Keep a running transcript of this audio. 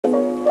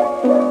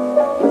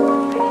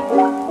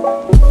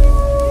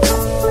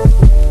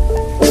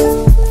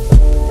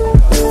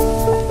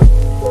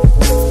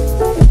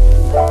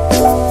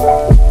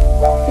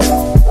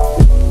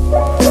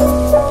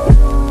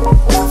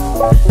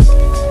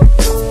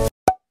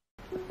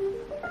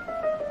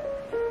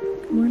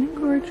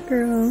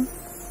girl.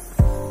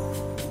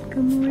 Good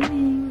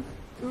morning.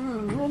 I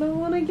don't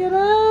want to get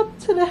up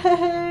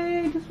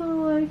today. I just want to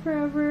lie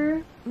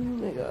forever. Oh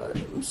my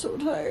god, I'm so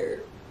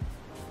tired.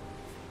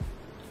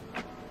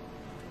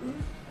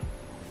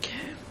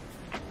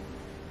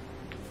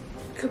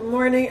 Good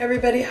morning,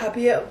 everybody.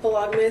 Happy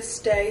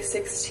Vlogmas day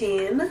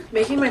 16.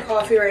 Making my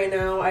coffee right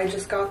now. I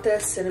just got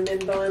this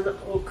cinnamon bun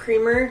oat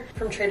creamer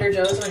from Trader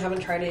Joe's and I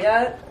haven't tried it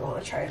yet. I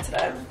want to try it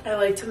today. I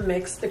like to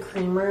mix the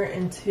creamer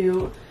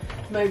into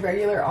my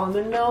regular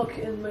almond milk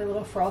in my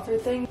little frother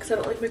thing because I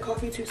don't like my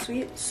coffee too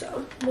sweet,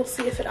 so we'll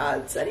see if it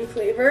adds any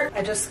flavor.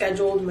 I just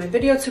scheduled my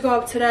video to go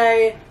up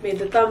today, made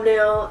the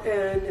thumbnail,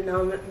 and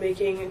now I'm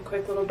making a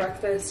quick little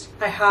breakfast.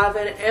 I have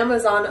an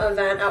Amazon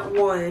event at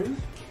 1.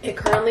 It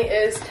currently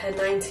is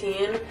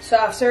 10:19, so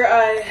after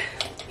I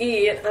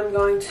eat, I'm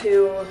going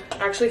to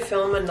actually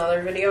film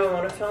another video. I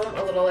want to film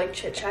a little like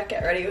chit chat,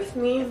 get ready with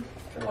me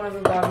for one of the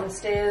Vlogmas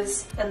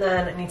days, and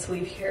then I need to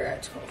leave here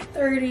at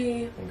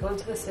 12:30. I'm going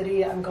to the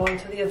city. I'm going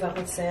to the event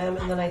with Sam,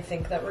 and then I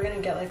think that we're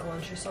gonna get like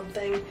lunch or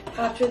something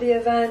after the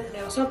event. And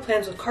I also have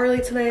plans with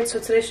Carleigh tonight, so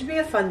today should be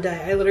a fun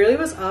day. I literally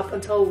was up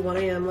until 1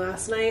 a.m.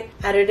 last night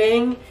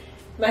editing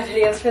my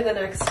videos for the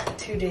next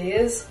 2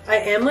 days. I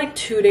am like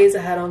 2 days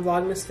ahead on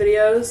Vlogmas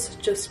videos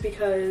just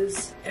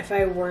because if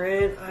I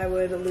weren't, I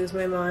would lose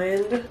my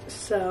mind.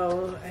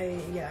 So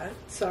yeah,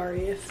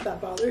 sorry if that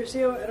bothers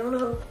you, I don't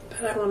know.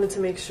 But I wanted to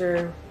make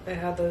sure I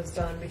had those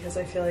done because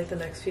I feel like the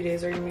next few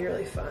days are gonna be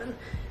really fun.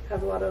 I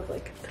have a lot of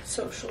like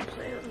social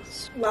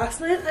plans.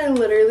 Last night, I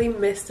literally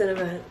missed an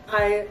event.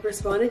 I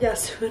responded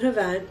yes to an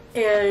event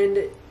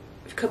and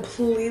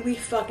completely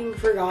fucking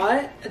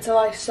forgot until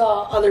I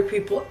saw other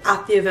people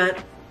at the event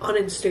on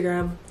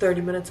Instagram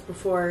 30 minutes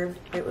before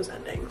it was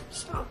ending.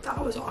 So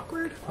that was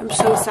awkward. I'm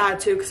so sad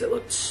too because it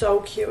looked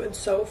so cute and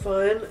so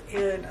fun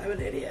and I'm an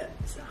idiot.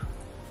 So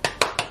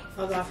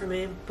love that for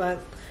me, but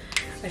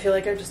I feel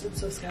like I've just been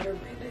so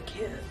scatterbrained.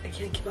 I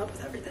can't keep up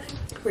with everything.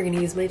 We're gonna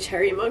use my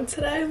cherry mug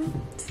today.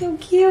 It's so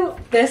cute.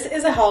 This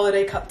is a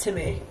holiday cup to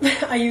me.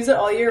 I use it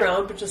all year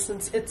round, but just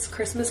since it's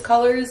Christmas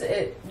colors,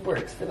 it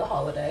works for the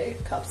holiday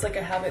cups. Like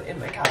I have it in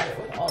my cabinet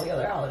with all the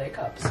other holiday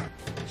cups.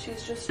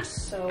 She's just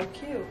so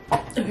cute.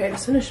 Okay, I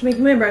just finished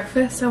making my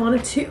breakfast. I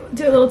wanted to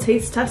do a little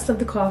taste test of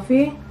the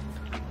coffee.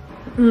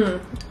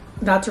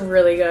 That's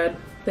really good.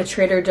 The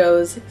Trader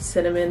Joe's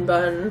cinnamon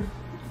bun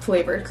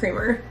flavored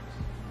creamer.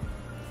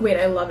 Wait,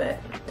 I love it.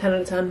 10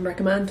 out of 10,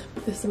 recommend.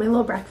 This is my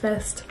little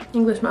breakfast.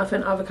 English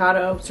muffin,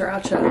 avocado,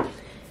 sriracha,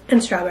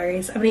 and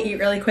strawberries. I'm gonna eat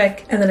really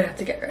quick and then I have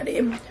to get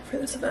ready for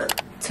this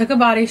event. Took a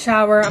body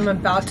shower. I'm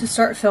about to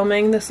start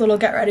filming this little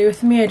get ready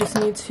with me. I just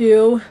need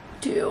to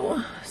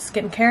do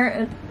skincare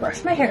and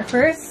brush my hair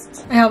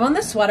first. I have on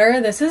this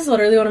sweater. This is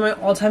literally one of my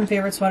all-time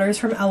favorite sweaters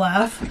from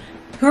LF.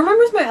 Who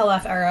remembers my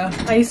LF era?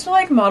 I used to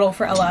like model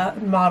for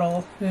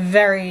LF,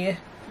 very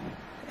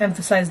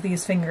emphasize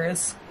these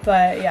fingers,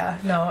 but yeah,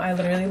 no, I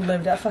literally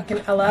lived at fucking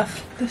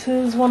LF. This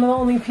is one of the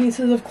only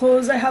pieces of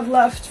clothes I have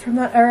left from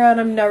that era and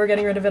I'm never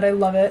getting rid of it. I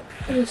love it.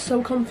 It is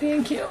so comfy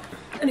and cute.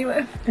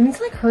 Anyway, I need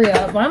to like hurry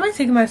up. Why am I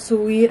taking my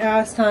sweet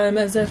ass time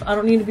as if I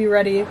don't need to be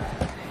ready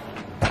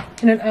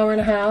in an hour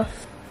and a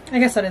half? I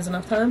guess that is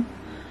enough time.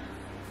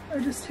 I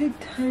just take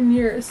 10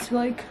 years to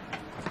like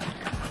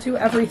do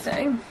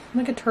everything. I'm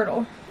like a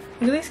turtle.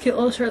 Look at these cute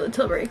little Charlotte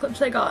Tilbury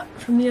clips I got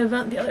from the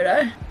event the other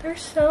day. They're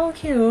so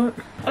cute.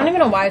 I don't even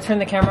know why I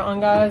turned the camera on,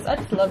 guys. I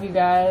just love you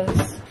guys.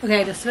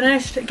 Okay, I just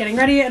finished getting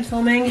ready and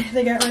filming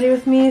the get ready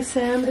with me.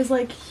 Sam is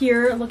like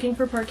here looking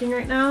for parking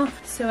right now.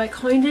 So I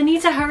kind of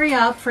need to hurry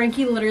up.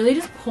 Frankie literally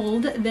just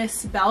pulled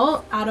this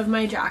belt out of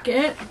my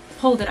jacket.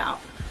 Pulled it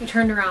out. I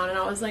turned around and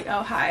I was like,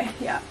 oh, hi.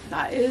 Yeah,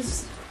 that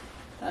is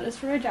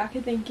for my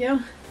jacket, thank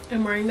you.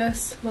 I'm wearing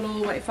this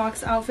little white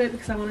fox outfit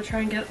because I want to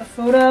try and get a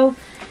photo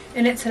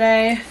in it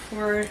today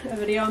for a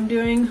video I'm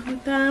doing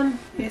with them.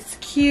 It's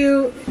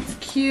cute, it's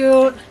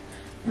cute.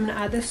 I'm gonna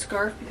add this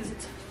scarf because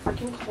it's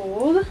freaking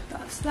cold.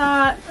 That's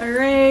that. All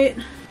right,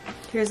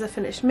 here's the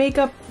finished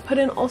makeup. Put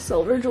in all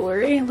silver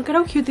jewelry. Look at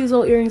how cute these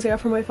little earrings I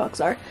got from White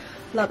Fox are.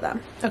 Love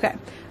them. Okay,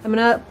 I'm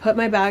gonna put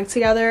my bag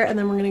together and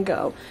then we're gonna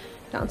go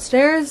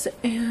downstairs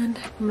and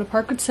I'm gonna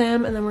park with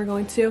Sam and then we're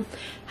going to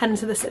head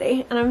into the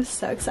city and I'm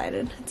so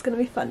excited. It's gonna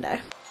be a fun day.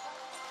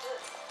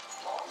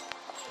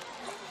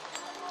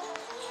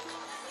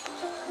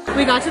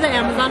 We got to the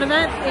Amazon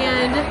event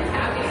and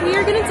we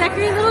are gonna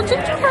decorate little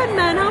gingerbread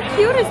men. How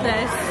cute is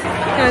this?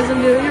 Guys,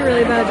 I'm doing a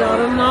really bad job.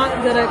 I'm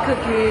not good at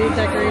cookie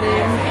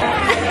decorating.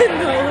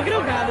 No, look at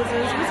how bad this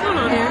is. What's going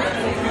on here?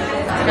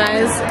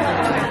 Guys,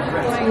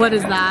 what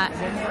is that?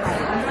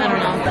 I don't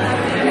know.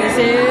 This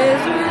is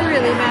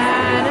really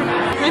bad.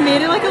 I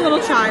made it like a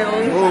little child.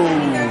 Whoa.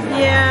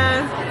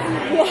 Yeah.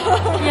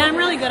 Whoa. Yeah, I'm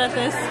really good at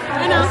this.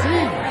 I know.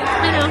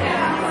 I know.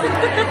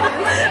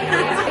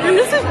 I'm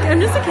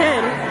just a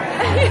kid.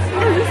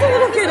 I'm just a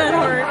little kid at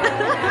heart.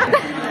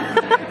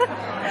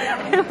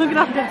 Look at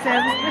how good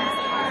Sam is.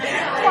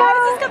 Why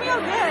is this coming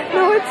out good?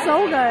 No, it's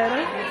so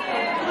good.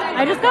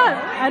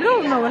 I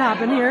don't know what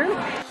happened here.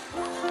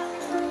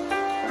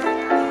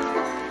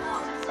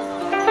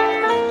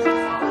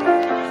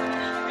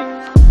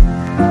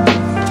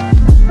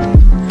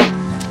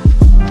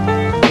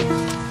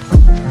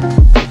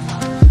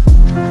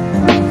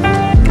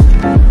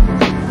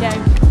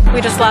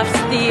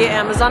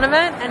 fun of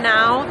it, and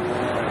now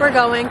we're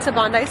going to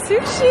Bondi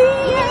Sushi.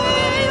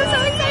 Yay! I'm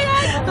so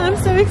excited! I'm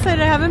so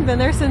excited. I haven't been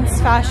there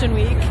since Fashion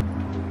Week.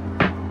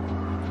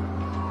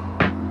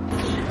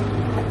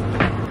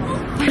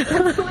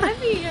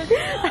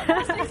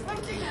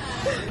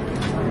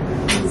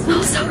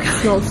 Smells so good.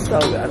 Smells so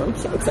good. I'm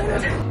so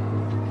excited.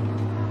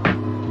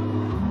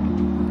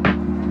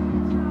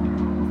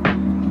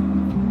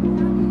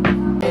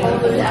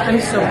 I'm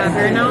so happy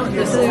right now.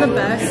 This is the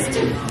best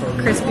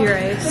crispy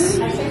rice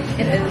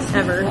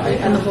ever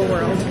in the whole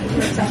world.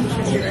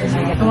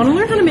 I want to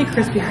learn how to make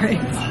crispy rice.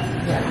 I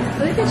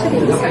feel like that should be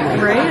easy.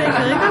 Right? I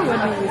feel like that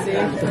would be easy.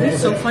 It would be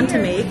so fun to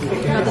make.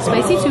 Got the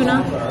spicy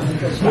tuna.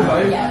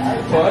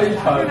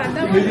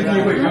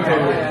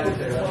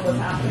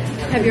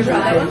 Have you ever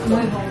had that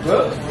one?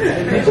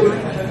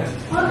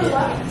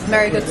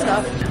 Very good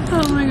stuff.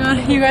 Oh my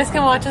god, you guys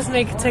can watch us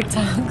make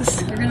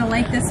TikToks. You're gonna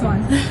like this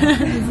one. This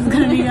is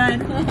gonna be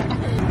good.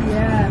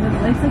 Yeah, the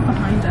light's like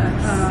behind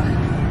us.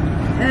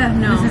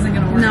 No. This isn't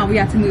gonna work. No, we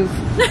have to move.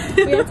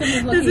 We have to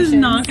move locations. This is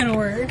not gonna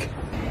work.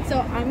 So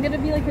I'm gonna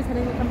be like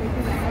pretending like I'm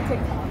making a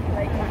TikTok,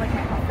 like with like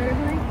my outfit or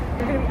something.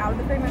 They're gonna be out of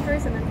the frame at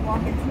first and then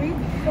walk into me.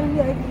 So I'm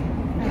like, and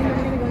then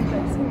we're gonna go like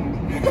this. We're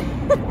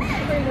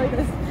gonna go like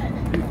this.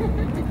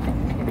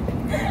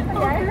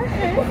 Okay.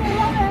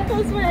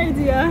 That's my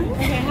idea.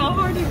 Okay, how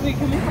hard is it?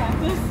 Can we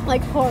practice?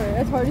 Like hard,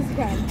 as hard as you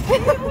can.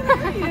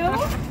 You?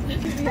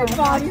 My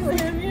body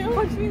slam you.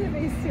 Punch me in the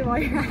face too while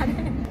you're at it.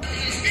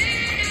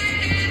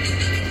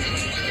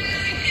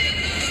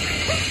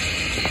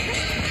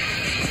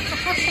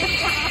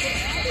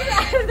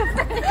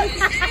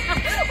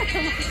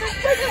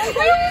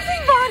 I almost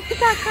embodied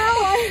that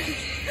girl.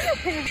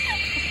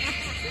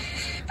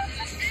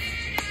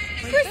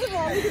 First of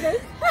all, look at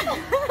this.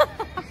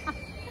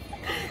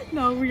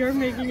 No, we are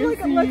making a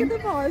scene. Look at the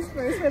pause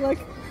first. Wait, look.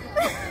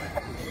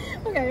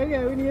 Okay,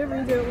 we need to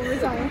redo it one more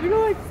time. You go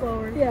like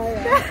slower. Yeah.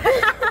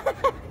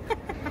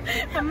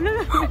 I'm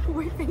gonna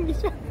whipping each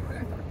other.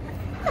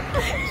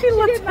 She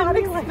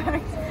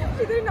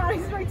did not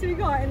expect to be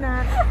caught in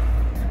that.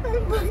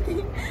 I'm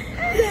fucking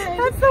dead.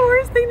 That's the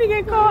worst thing to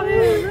get caught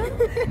in.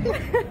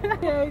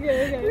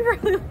 Okay. You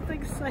really look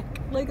like psych.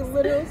 Like a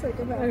literal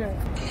psychopath. Okay.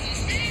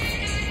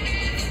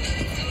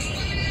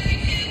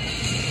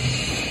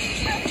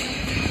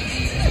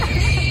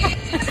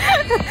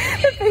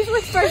 The facial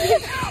expression.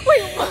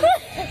 Wait, what?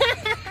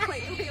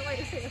 Wait.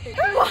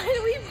 Why do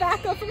we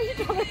back up from each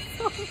other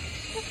so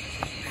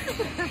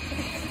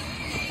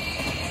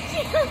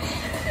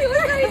She was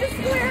ready to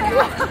square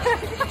up.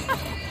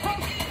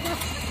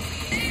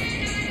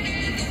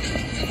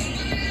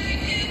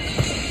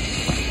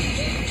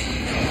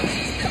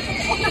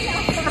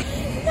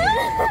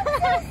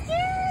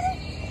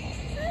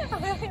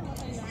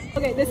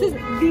 Okay, this is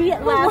the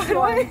last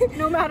one.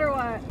 No matter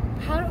what.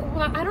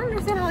 I don't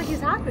understand how he's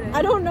happening.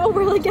 I don't know.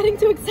 We're like getting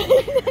too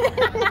excited.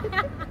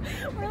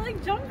 We're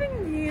like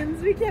jumping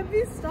beans. We can't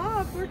be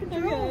stopped. We're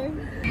controlled.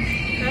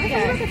 Okay.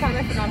 Remember the time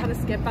I forgot how to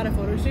skip at a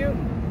photo shoot?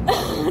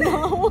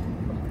 No.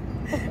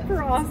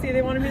 For Aussie,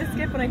 they wanted me to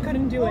skip and I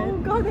couldn't do it. Oh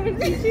god, they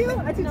didn't teach you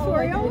a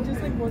tutorial? No, it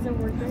just like wasn't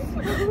working.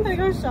 I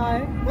go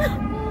shy.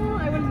 Oh,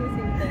 I wouldn't do the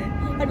same thing.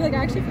 I'd be like, I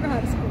actually forgot how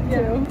to skip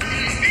too.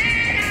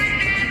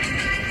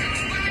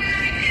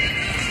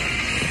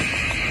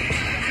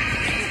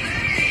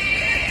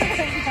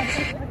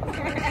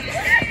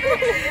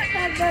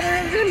 That better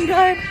have been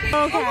good.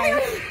 Okay.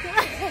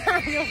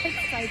 You're like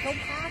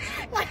psychopath.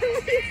 Why are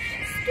we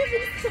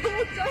skipping so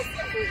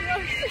aggressively?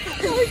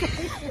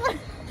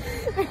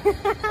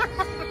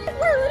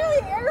 We're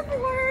literally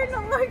airborne.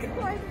 I'm like,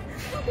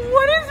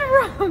 what is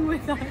wrong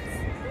with us?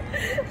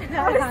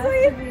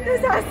 Honestly,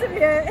 this has to be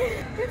it.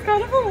 It's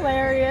kind of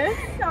hilarious.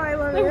 No, I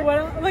love like, it.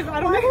 What, like, I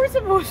don't think we're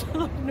supposed to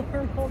look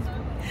normal.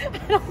 I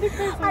don't think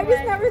there's a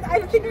way. I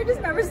think I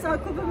just never saw a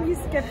clip of me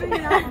skipping and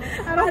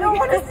I don't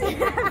want to see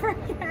it ever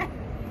again.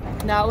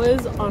 That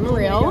was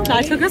unreal.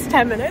 That took us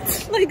 10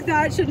 minutes. Like,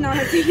 that should not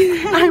have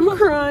taken that. I'm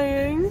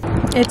crying.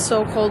 It's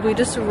so cold. We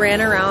just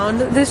ran around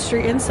the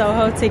street in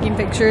Soho taking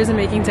pictures and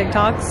making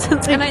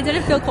TikToks. And I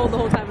didn't feel cold the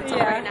whole time until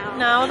right now.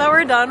 Now that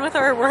we're done with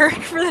our work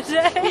for the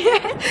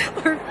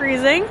day, we're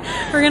freezing.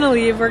 We're gonna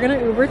leave. We're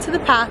gonna Uber to the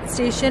Path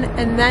station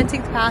and then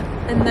take the Path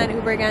and then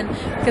Uber again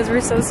because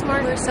we're so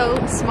smart. We're so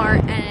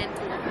smart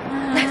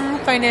and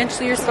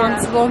financially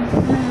responsible.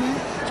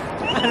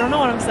 I don't know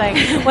what I'm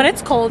saying. When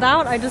it's cold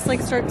out, I just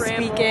like start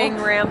speaking,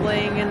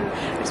 rambling, and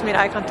I just made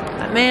eye contact with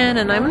that man,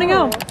 and I'm gonna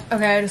go.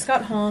 Okay, I just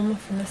got home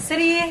from the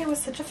city. It was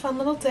such a fun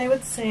little day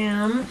with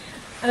Sam.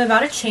 I'm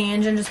about to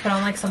change and just put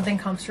on like something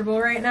comfortable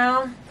right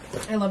now.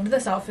 I loved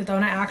this outfit though,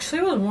 and I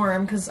actually was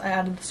warm because I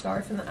added the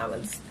scarf and then I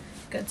was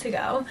good to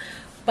go.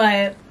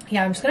 But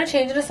yeah, I'm just gonna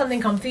change into something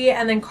comfy,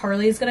 and then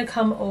Carleigh's gonna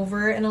come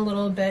over in a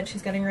little bit.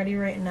 She's getting ready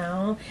right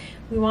now.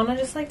 We want to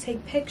just like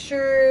take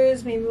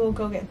pictures. Maybe we'll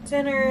go get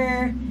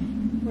dinner.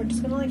 We're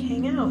just gonna like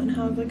hang out and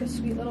have like a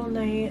sweet little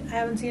night. I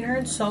haven't seen her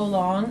in so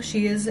long.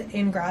 She is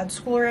in grad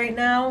school right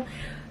now,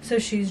 so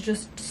she's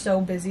just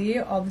so busy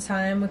all the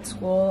time with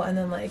school, and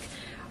then like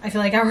I feel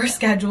like our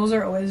schedules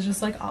are always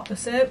just like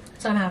opposite.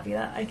 So I'm happy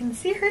that I can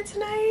see her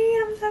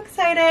tonight. I'm so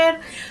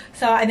excited.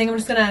 So I think I'm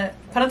just gonna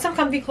put on some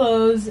comfy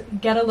clothes,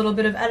 get a little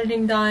bit of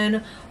editing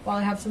done while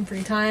I have some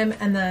free time,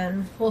 and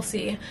then we'll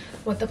see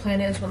what the plan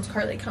is once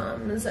Carleigh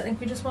comes. I think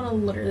we just want to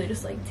literally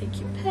just like take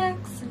cute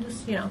pics and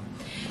just, you know,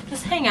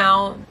 just hang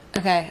out.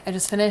 Okay, I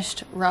just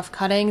finished rough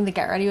cutting the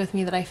get ready with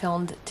me that I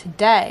filmed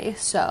today.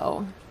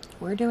 So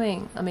we're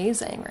doing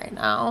amazing right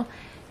now.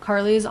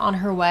 Carleigh's on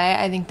her way.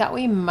 I think that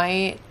we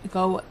might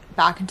go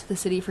back into the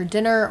city for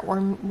dinner,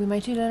 or we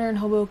might do dinner in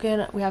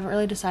Hoboken. We haven't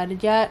really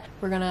decided yet.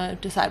 We're gonna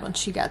decide once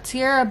she gets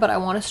here, but I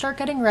want to start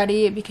getting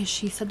ready because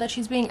she said that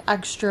she's being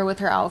extra with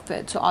her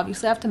outfit. So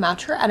obviously I have to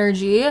match her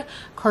energy.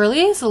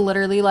 Carleigh is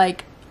literally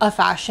like a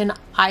fashion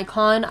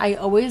icon. I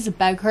always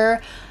beg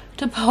her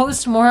to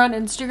post more on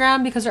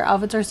Instagram because her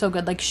outfits are so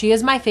good. Like, she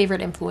is my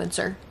favorite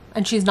influencer,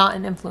 and she's not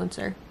an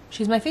influencer.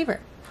 She's my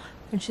favorite.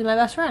 And she's my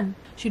best friend.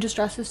 She just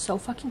dresses so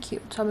fucking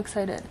cute. So I'm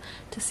excited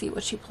to see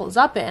what she pulls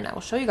up in. I will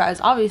show you guys,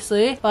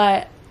 obviously.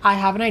 But I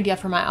have an idea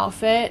for my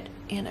outfit,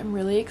 and I'm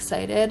really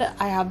excited.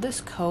 I have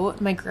this coat.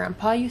 My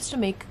grandpa used to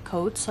make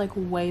coats, like,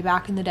 way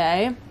back in the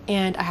day.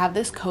 And I have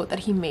this coat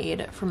that he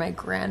made for my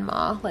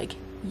grandma, like,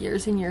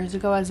 years and years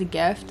ago as a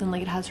gift, and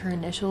like it has her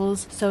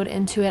initials sewed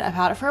into it. I've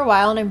had it for a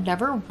while and I've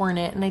never worn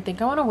it, and I think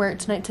I want to wear it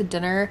tonight to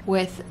dinner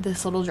with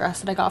this little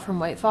dress that I got from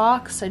White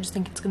Fox. I just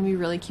think it's gonna be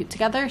really cute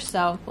together,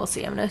 so we'll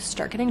see. I'm gonna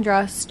start getting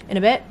dressed in a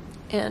bit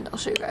and I'll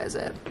show you guys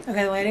it.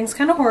 Okay, the lighting's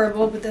kind of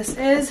horrible, but this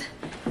is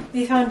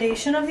the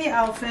foundation of the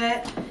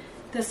outfit.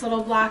 This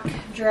little black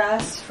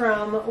dress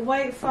from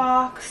White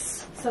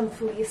Fox, some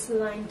fleece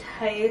lined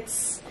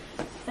tights,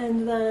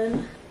 and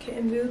then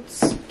kitten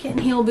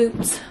heel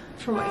boots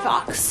from White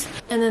Fox.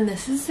 And then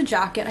this is the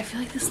jacket. I feel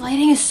like this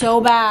lighting is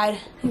so bad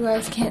you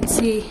guys can't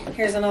see.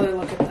 Here's another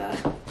look at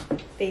the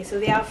base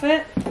of the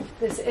outfit.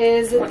 This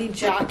is the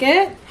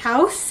jacket.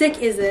 How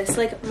sick is this?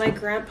 Like, my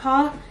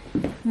grandpa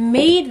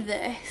made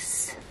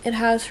this. It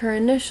has her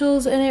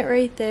initials in it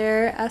right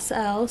there.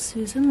 SL,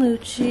 Susan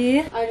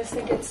Lucci. I just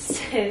think it's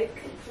sick.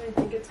 I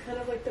think it's kind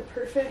of like the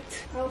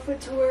perfect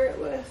outfit to wear it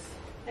with.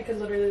 I could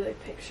literally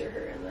like picture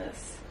her in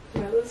this.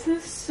 Yeah, this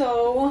is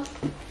so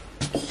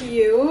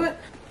cute.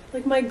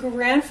 Like, my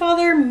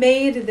grandfather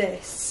made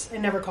this. I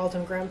never called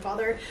him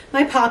grandfather.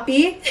 My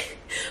poppy.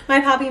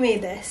 My poppy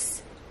made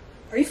this.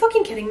 Are you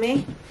fucking kidding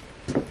me?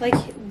 Like,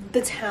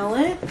 the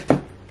talent.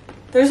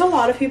 There's a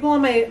lot of people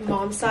on my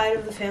mom's side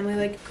of the family,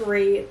 like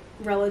great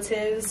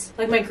relatives.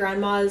 Like my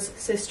grandma's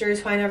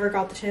sisters, who I never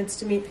got the chance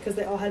to meet because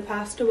they all had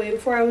passed away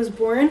before I was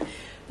born.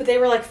 But they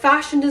were like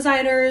fashion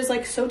designers,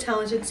 like so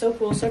talented, so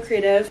cool, so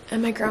creative.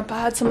 And my grandpa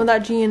had some of that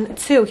gene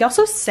too. He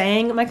also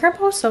sang. My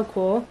grandpa was so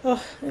cool.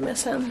 Oh, I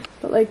miss him.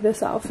 But like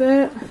this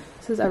outfit,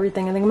 this is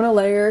everything. I think I'm gonna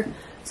layer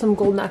some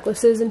gold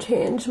necklaces and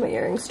change my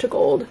earrings to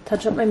gold.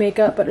 Touch up my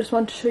makeup, but I just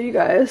wanted to show you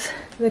guys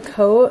the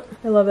coat.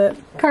 I love it.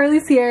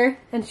 Carleigh's here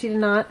and she did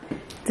not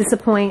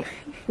disappoint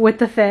with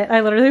the fit.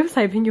 I literally was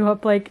hyping you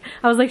up, like,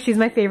 I was like, she's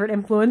my favorite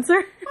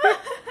influencer.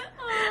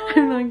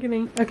 I'm not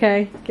kidding.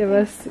 Okay, give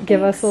us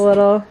a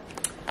little.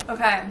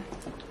 Okay.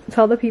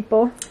 Tell the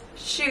people.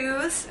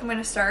 Shoes. I'm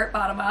gonna start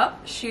bottom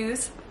up.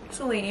 Shoes.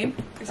 Celine.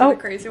 These are the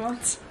crazy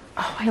ones.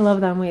 Oh, I love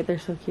them. Wait, they're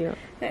so cute.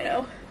 I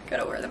know.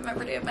 Gotta wear them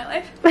every day of my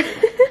life.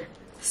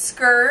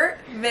 Skirt.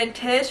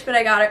 Vintage, but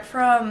I got it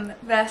from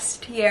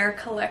Vestiaire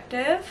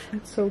Collective.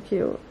 It's so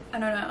cute. I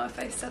don't know if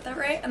I said that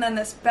right. And then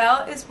this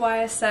belt is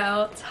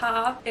YSL.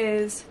 Top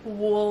is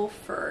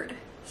Woolford.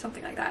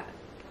 Something like that.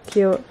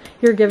 Cute.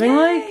 You're giving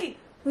like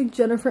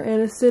Jennifer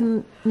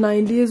Aniston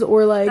 90s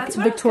or like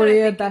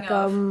Victoria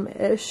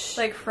Beckham-ish.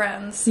 Like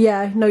Friends.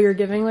 Yeah, no, you're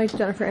giving like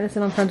Jennifer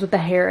Aniston on Friends with the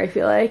hair, I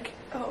feel like.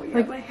 Oh yeah,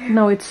 like, my hair.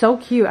 No, it's so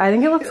cute. I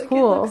think it looks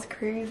cool. It looks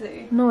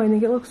crazy. No, I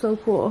think it looks so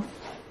cool.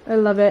 I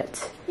love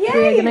it. Yay!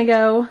 We're gonna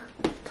go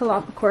to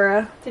La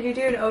Pecora. Did you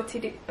do an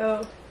OTD?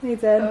 Oh. We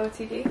did.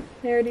 OTD?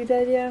 I already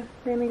did, yeah.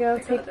 We're gonna go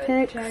take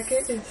pics. The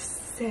jacket is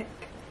sick,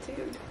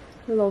 dude.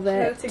 I love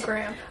it. Shout out to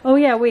Graham. Oh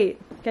yeah, wait.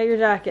 Get your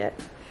jacket.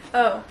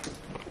 Oh.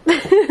 No.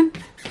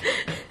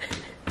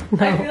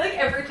 I feel like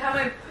every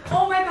time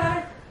oh my god,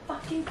 I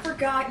fucking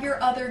forgot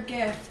your other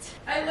gift.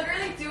 I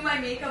literally do my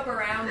makeup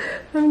around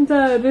it. I'm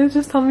dead.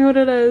 Just tell me what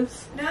it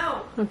is.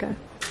 No. Okay.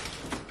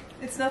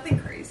 It's nothing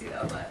crazy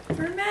though, but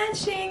we're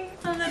matching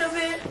a little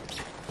bit.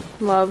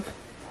 Love.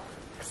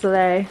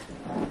 Slay.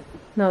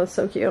 No, it's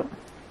so cute.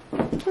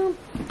 Well,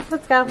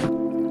 let's go.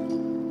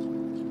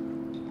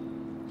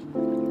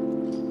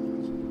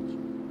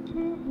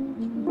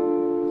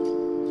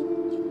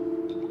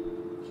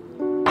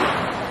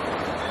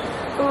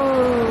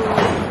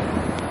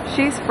 Ooh,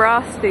 she's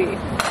frosty.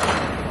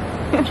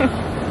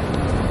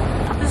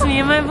 This is me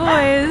and my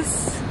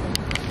boys.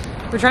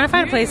 We're trying to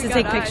find a place to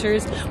take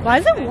pictures. Why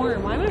is it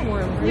warm? Why am I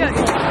warm? Yeah,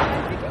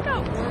 I think it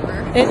got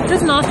warmer. It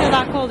does not feel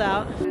that cold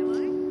out.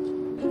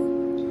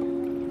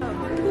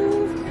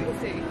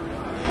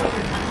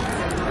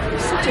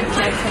 Such a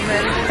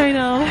gentleman. I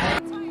know.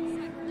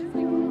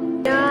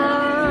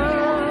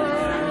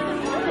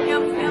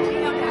 Yum, yum,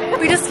 yum.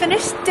 We just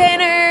finished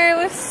dinner. It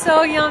was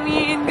so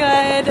yummy and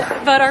good,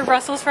 but our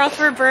Brussels sprouts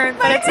were burnt,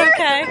 but it's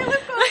okay.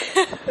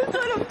 That's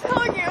what I'm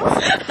telling you.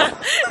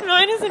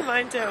 Mine is in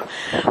mine too.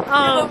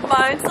 But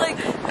mine's like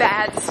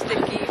bad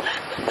sticky.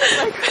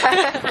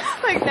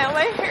 Like now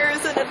my hair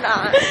is in a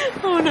knot.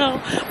 Oh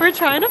no. We're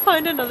trying to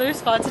find another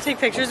spot to take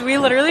pictures. We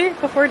literally,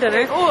 before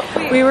dinner,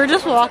 we were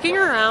just walking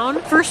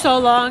around for so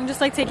long, just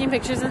like taking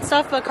pictures and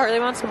stuff, but Carleigh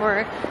wants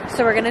more,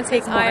 so we're gonna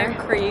take more. I'm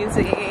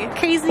crazy.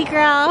 Crazy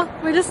girl.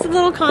 We're just a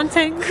little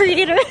content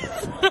creators.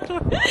 I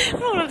don't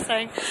know what I'm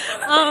saying.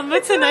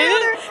 But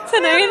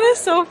tonight is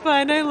so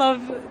fun. I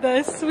love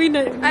this.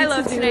 I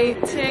love today.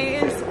 Today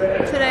is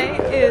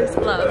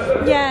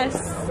love. Yes.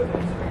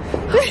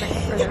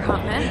 Further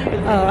hot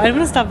men. Oh, I'm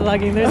gonna stop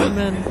vlogging. There's a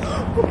man.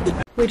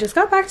 We just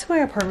got back to my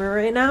apartment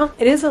right now.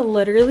 It is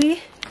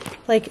literally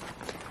like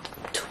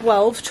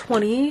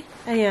 12:20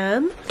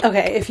 a.m.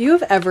 Okay, if you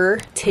have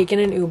ever taken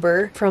an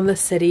Uber from the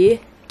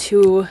city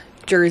to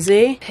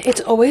Jersey,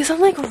 it's always on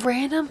like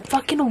random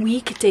fucking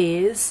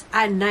weekdays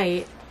at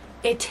night.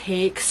 It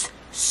takes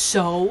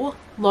so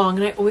long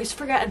and I always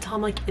forget until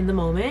I'm like in the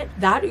moment.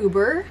 That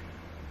Uber,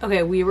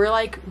 okay, we were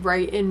like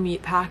right in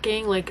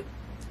meatpacking, like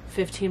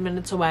 15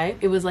 minutes away.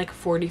 It was like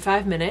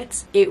 45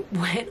 minutes. It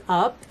went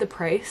up, the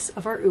price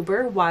of our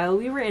Uber while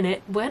we were in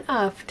it went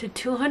up to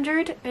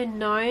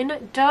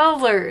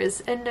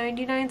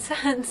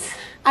 $209.99.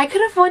 I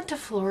could have went to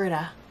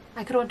Florida.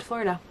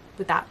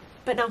 With that,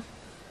 but no.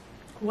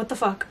 What the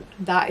fuck?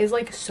 That is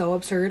like so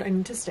absurd. I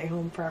need to stay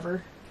home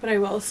forever. But I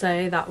will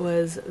say that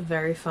was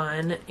very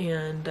fun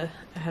and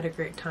I had a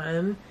great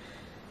time.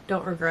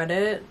 Don't regret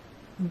it,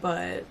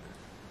 but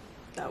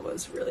that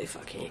was really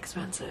fucking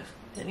expensive.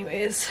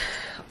 Anyways,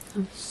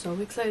 I'm so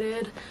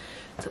excited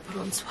to put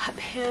on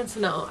sweatpants.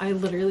 No, I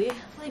literally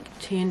like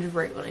change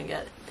right when I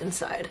get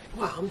inside.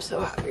 Wow, I'm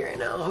so happy right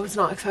now. I was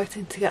not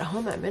expecting to get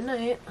home at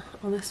midnight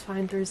on this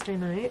fine Thursday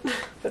night.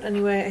 But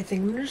anyway, I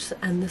think I'm gonna just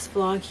end this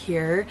vlog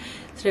here.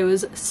 Today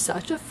was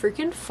such a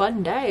freaking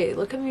fun day.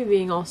 Look at me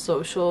being all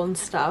social and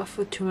stuff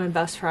with two of my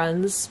best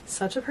friends.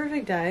 Such a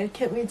perfect day.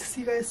 Can't wait to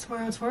see you guys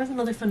tomorrow. Tomorrow's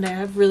another fun day. I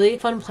have really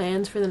fun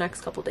plans for the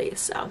next couple days,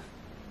 so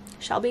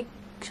shall be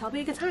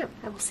a good time.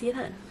 I will see you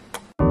then.